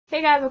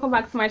Hey guys, welcome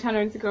back to my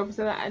channel. It's your girl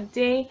Busola a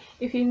day.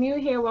 If you're new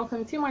here,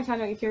 welcome to my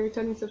channel. If you're a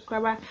returning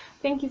subscriber,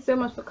 thank you so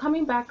much for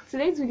coming back.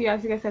 Today's video,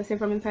 as you guys have seen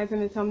from the title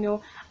and the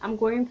thumbnail, I'm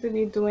going to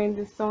be doing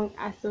the song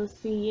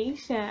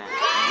Association.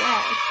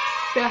 Yes.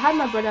 So I had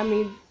my brother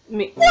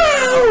make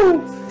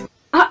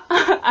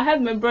I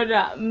had my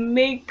brother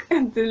make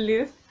the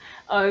list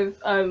of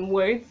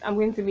words I'm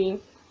going to be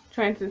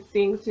trying to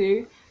sing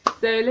to.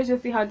 So let's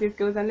just see how this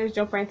goes and let's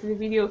jump right into the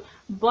video.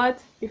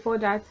 But before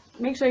that,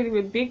 make sure you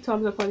leave a big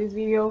thumbs up on this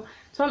video,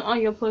 turn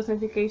on your post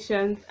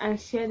notifications, and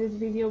share this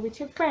video with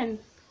your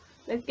friends.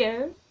 Let's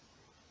go.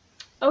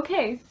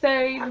 Okay, so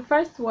the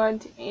first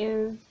word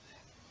is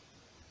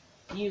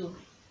you.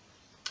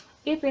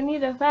 If you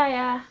need a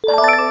fire,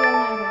 I'll be your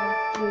lighter.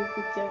 With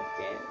the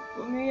judges,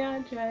 put me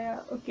on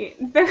trial. Okay,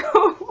 the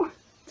second word.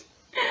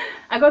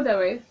 I got that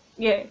right.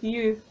 Yeah,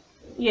 you.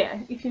 Yeah,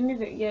 if you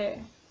need it, yeah.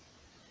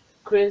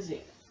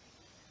 Crazy.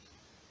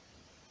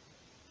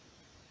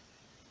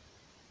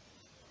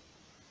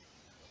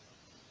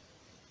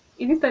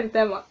 You didn't start the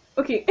timer.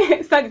 Okay,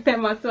 start the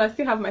timer. So I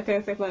still have my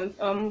 10 seconds.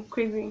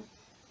 Crazy.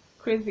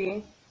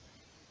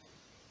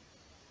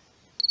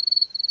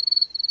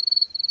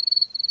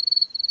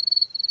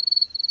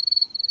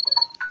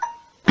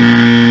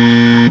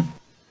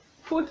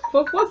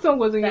 What song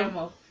was in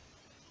your?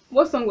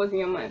 What song was in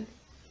your mind?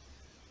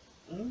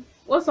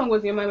 What song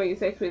was in your mind when you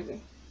said crazy?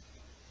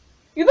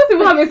 You don't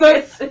even have a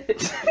song.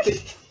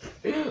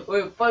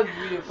 Wait, pause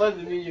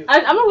the video.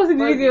 I'm not watching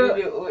the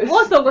video.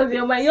 What song was in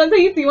your mind? You want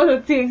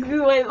to take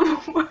this way?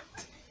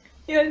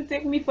 You want to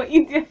take me for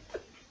idiot?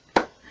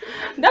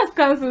 That's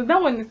cancelled.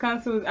 That one is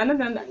cancelled.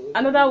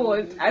 Another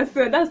word. I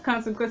swear that's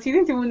cancelled because he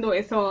didn't even know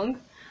a song.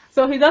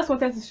 So he just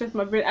wanted to stretch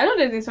my brain. I know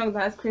there's a song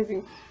that has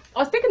crazy. I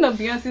was thinking of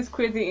Beyonce's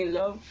Crazy in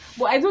Love,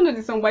 but I don't know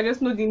the song, but I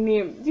just know the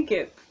name. Do you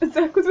get?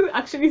 So I couldn't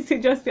actually say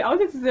just it. I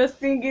wanted to just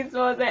sing it,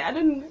 so I was like, I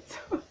don't know the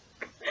song.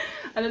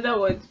 Another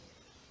word.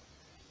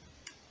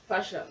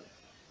 Fashion.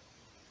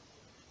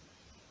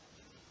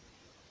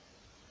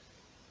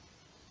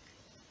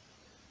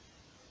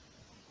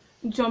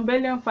 Jon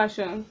Bellion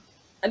fashion.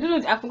 I don't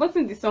know. I've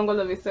forgotten the song all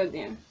of a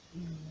sudden.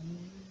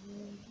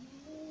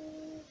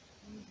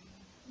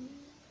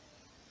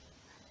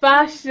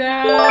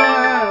 Fashion.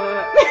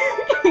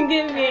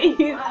 Give me.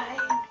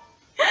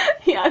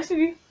 He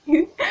actually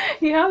he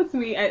helped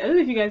me. I don't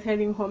know if you guys heard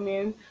him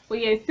humming, but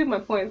yeah, it's still my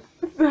point,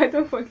 so I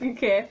don't fucking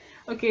care.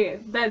 Okay,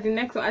 that's the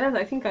next one.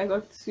 I think I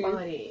got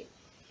to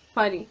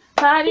party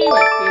rock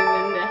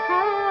in the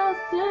house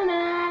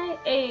tonight.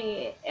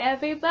 Hey,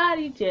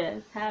 everybody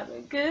just have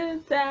a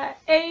good time.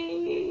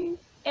 Hey,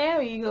 and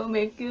we gonna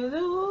make you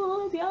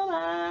lose your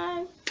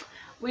mind.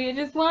 We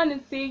just want to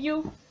see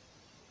you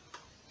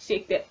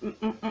shake that.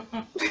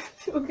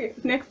 Okay,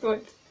 next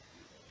one.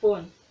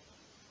 Phone.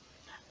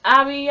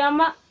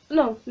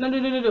 No.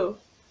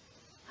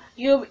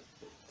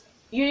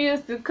 You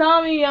used to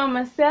call me on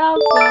my cell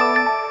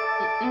phone.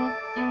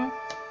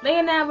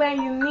 Laying out where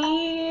you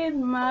need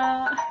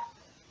my.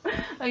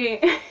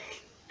 Okay.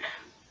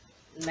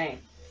 Nice.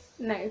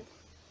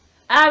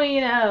 I've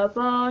been up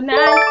all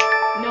night,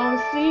 no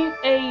sleep,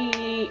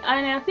 ayy.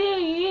 And I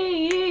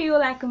feel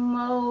like I'm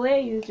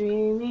always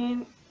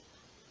dreaming.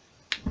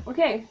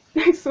 Okay,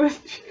 next one.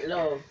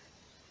 Love.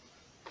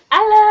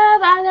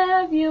 I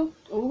love you.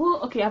 Ooh,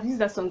 okay, I've used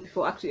that song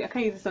before. Actually, I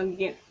can't use the song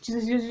again.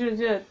 Just.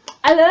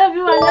 I love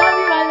you.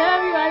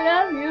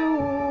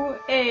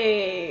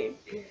 Hey.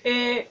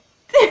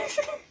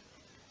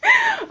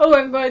 Oh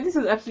my god, this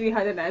is actually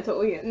harder than I thought.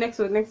 Oh yeah, next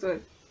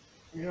one.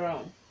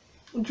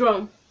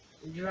 Drum.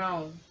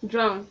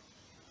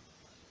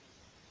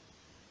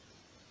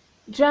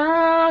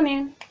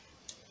 Drowning.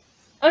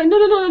 Oh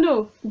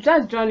no.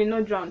 Just drowning,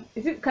 not drown.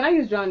 Is it? Can I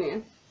use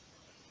drowning?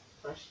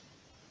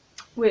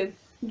 Wait,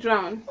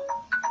 drown.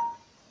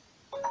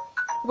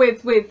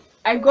 Wait.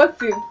 I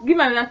got it. Give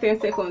me another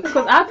 10 seconds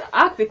because I have to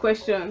ask the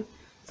question.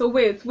 So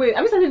wait.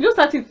 I mean, just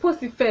start it.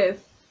 Post it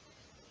first.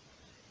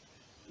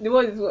 The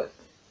word is what?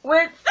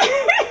 Wait.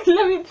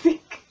 Let me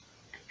think.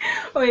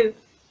 Wait.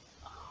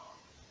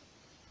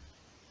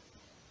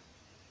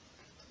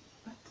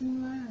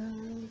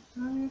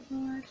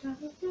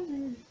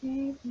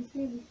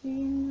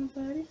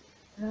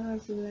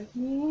 Like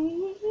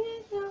me.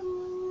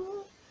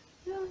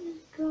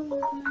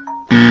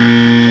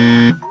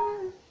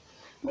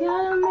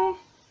 Gotta make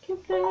it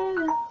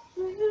better.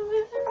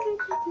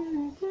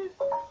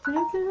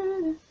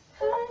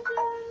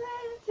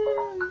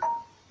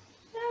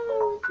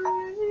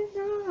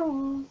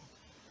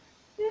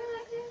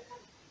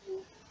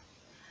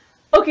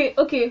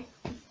 Okay.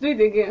 Do it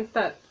again.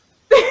 Start.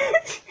 I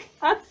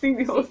have to sing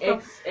the whole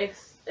song.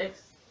 X.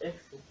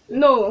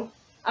 No,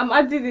 I'm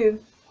adding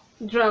it.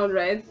 Drown,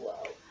 right?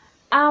 Wow.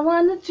 I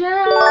wanna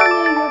drown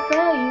in your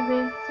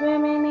baby,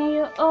 swimming in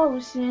your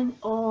ocean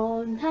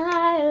all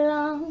night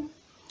long.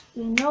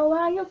 You know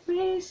I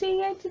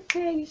appreciate your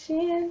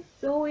patience,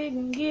 so we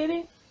can get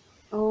it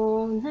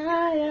all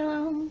night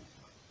long.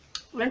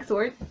 Next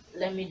word.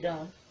 Let me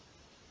down.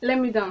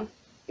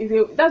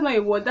 That's not a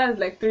word. That's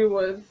like 3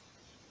 words.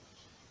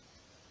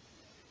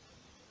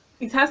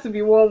 It has to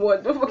be one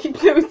word. Don't fucking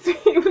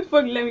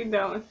let me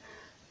down.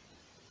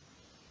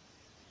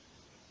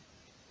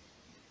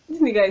 This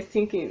nigga is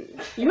thinking.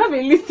 You have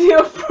a list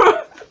here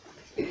front.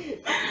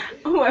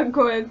 Oh my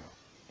god.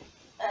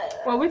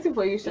 We're waiting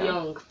for you, Sha.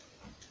 Young.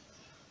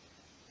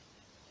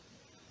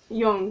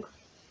 Young.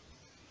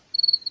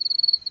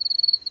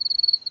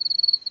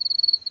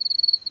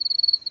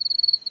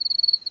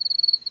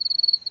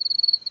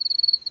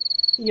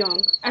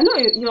 Young. I know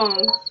it.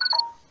 Young.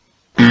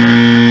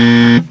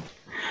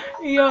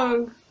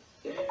 Young.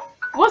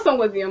 What song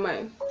was in your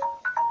mind?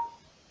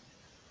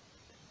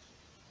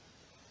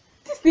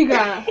 This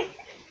nigga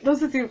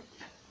doesn't think.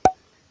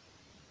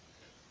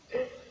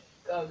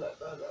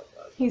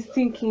 He's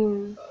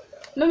thinking.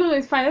 No,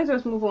 it's fine. Let's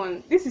just move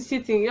on. This is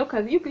cheating. You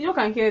can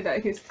hear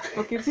that he's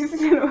fucking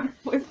cheating.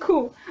 But it's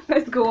cool.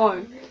 Let's go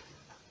on.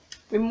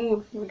 We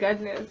move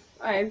regardless.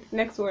 Alright,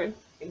 next word.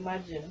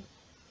 Imagine.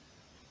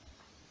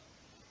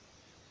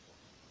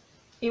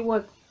 It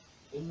was.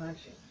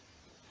 Imagine.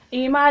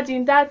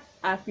 Imagine that.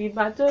 I feel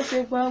bad to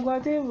say, I don't know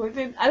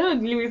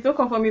the lyrics, don't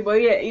come for me,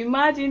 but yeah,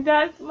 imagine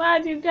that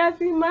every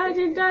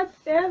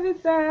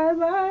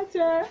time I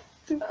try.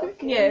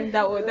 Okay. Yeah,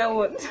 that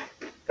one.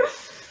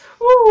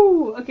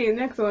 Woo! Okay,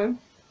 next one.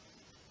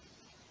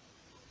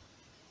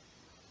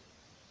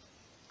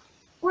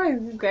 Why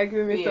is this guy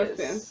giving me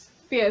suspense?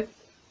 Fierce.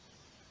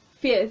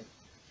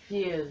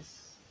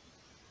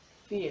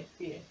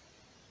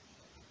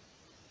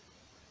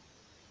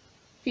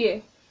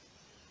 Fear.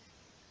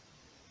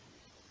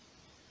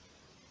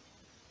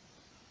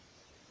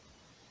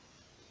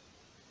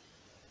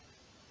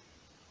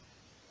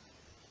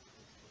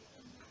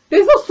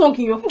 There's no song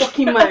in your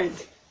fucking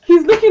mind.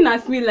 He's looking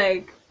at me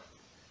like.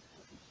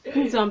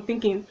 So I'm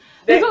thinking.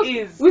 There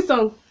is. Which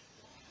song?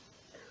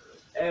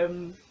 Ed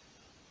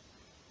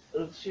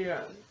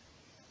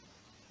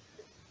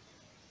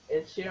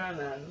Sheeran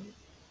and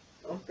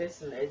one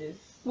person like this.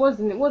 What's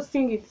the name? What,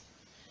 sing it?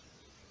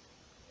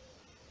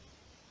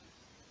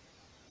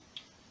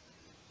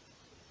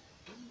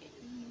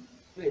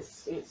 Wait,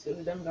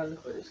 let me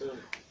look for the song.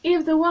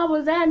 If the world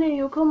was ending,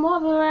 you come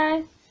over,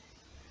 right?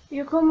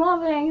 You come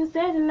over and you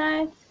stay the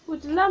night.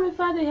 Would you love me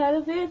for the hell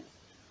of it?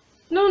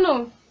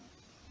 No.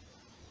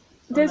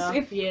 There's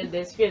fears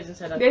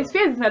inside that there's song.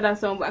 fears inside that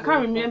song, but I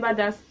can't remember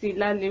that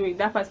lyric,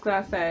 that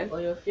particular side.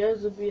 Or your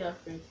fears will be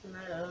afraid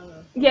tonight, I don't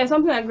know. Yeah,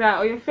 something like that.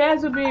 Or your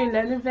fears will be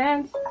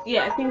irrelevant.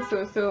 Yeah, I think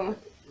so. So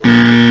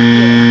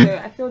yeah, so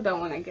I feel that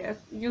one, I guess.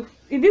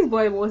 This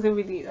boy wasn't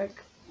really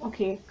like,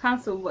 okay,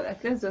 cancel, but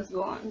like, let's just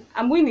go on.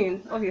 I'm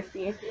winning,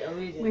 obviously. Yeah,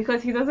 winning.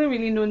 Because he doesn't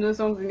really know no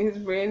songs in his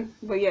brain.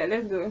 But yeah,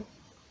 let's go.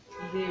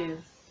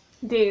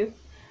 Days.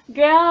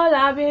 Girl,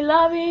 I've been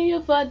loving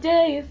you for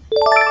days.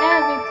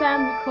 Every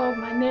time you call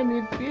my name,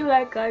 it feel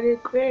like I'm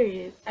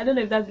Aquarius. I don't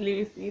know if that's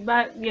lyrics,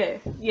 but yeah,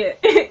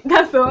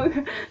 that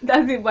song,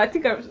 that's it. But I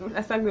think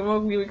I sang the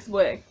wrong lyrics,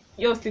 but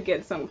you'll still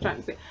get the song I'm trying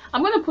to say.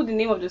 I'm gonna put the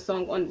name of the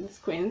song on the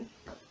screen.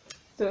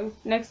 So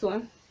next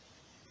one.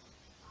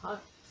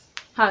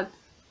 Heart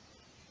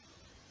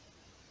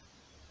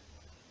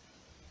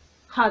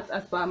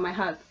as per my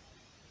heart.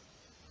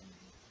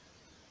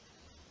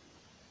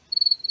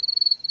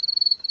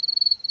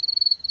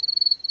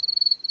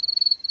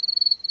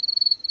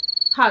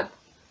 Heart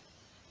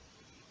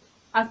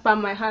as per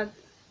my heart.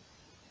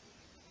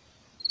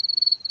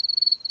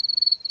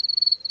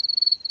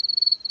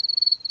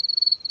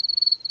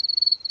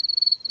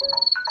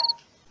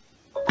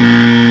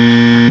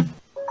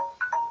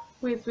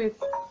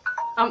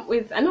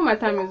 Wait, I know my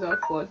time is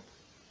up, but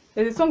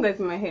there's a song that's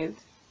in my head.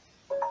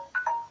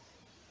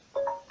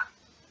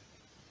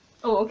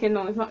 Oh, okay,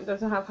 no, it's not. It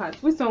doesn't have heart.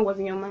 Which song was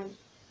in your mind?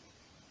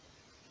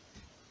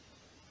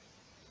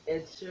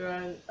 Ed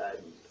Sheeran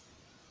and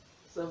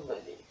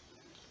somebody.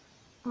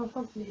 Oh,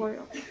 fuck the boy.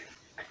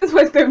 That's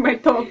what's going my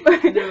top.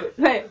 No,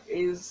 Like,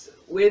 is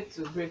Wait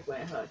to Break My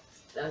Heart.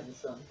 That's the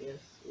song, yes.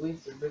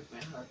 Wait to Break My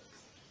Heart.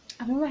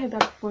 I've never heard that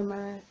before in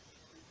my life.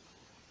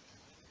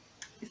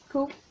 It's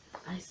cool.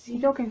 I see.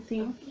 You all can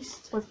see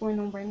what's going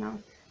on right now.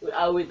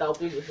 I'll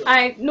play the song.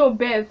 I no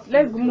bet.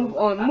 Let's move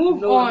on.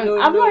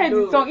 I've not heard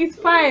the song. It's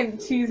fine.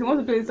 Cheese. You want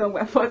to play the song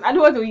by first. I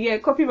don't want to hear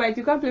copyright.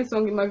 You can't play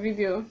song in my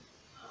video.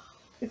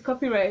 It's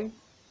copyright.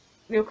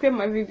 They'll claim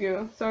my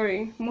video.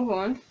 Sorry. Move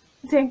on.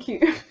 Thank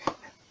you.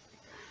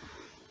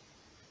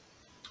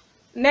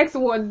 Next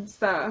word,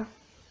 sir.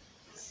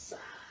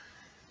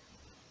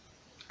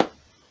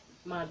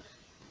 Mad.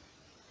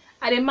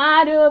 I dey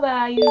mad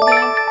over you, girl.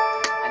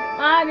 I dey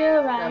mad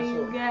over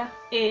you, girl.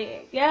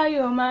 Hey, girl,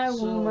 you're my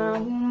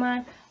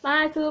woman,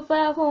 my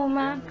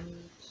superwoman.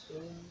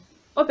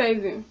 What are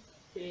you doing?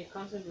 Okay,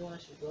 cancel the one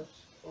she got.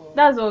 Oh.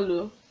 That's all,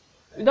 though.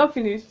 We don't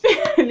finish.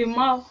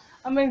 Limau.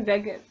 How many did I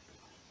get?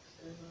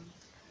 7.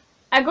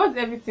 I got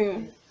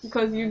everything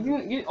because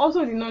you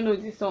also did not know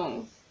the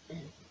songs.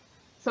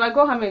 So I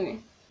got how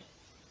many?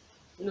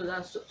 No,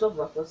 that's 12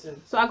 over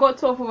 14. So I got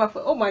 12 over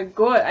 14. Oh my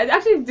god, I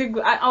actually did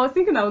good. I was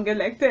thinking I would get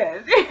like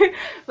 10.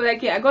 But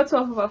like, yeah, I got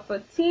 12 over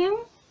 14.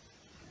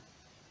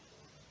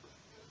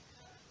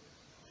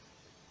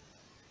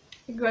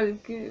 The girl is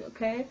good,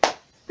 okay?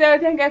 So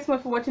thank you guys so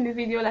much for watching this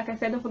video. Like I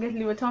said, don't forget to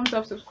leave a thumbs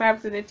up,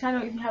 subscribe to the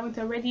channel if you haven't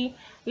already.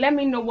 Let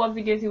me know what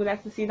videos you would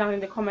like to see down in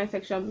the comment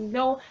section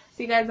below.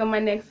 See you guys on my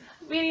next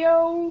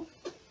video.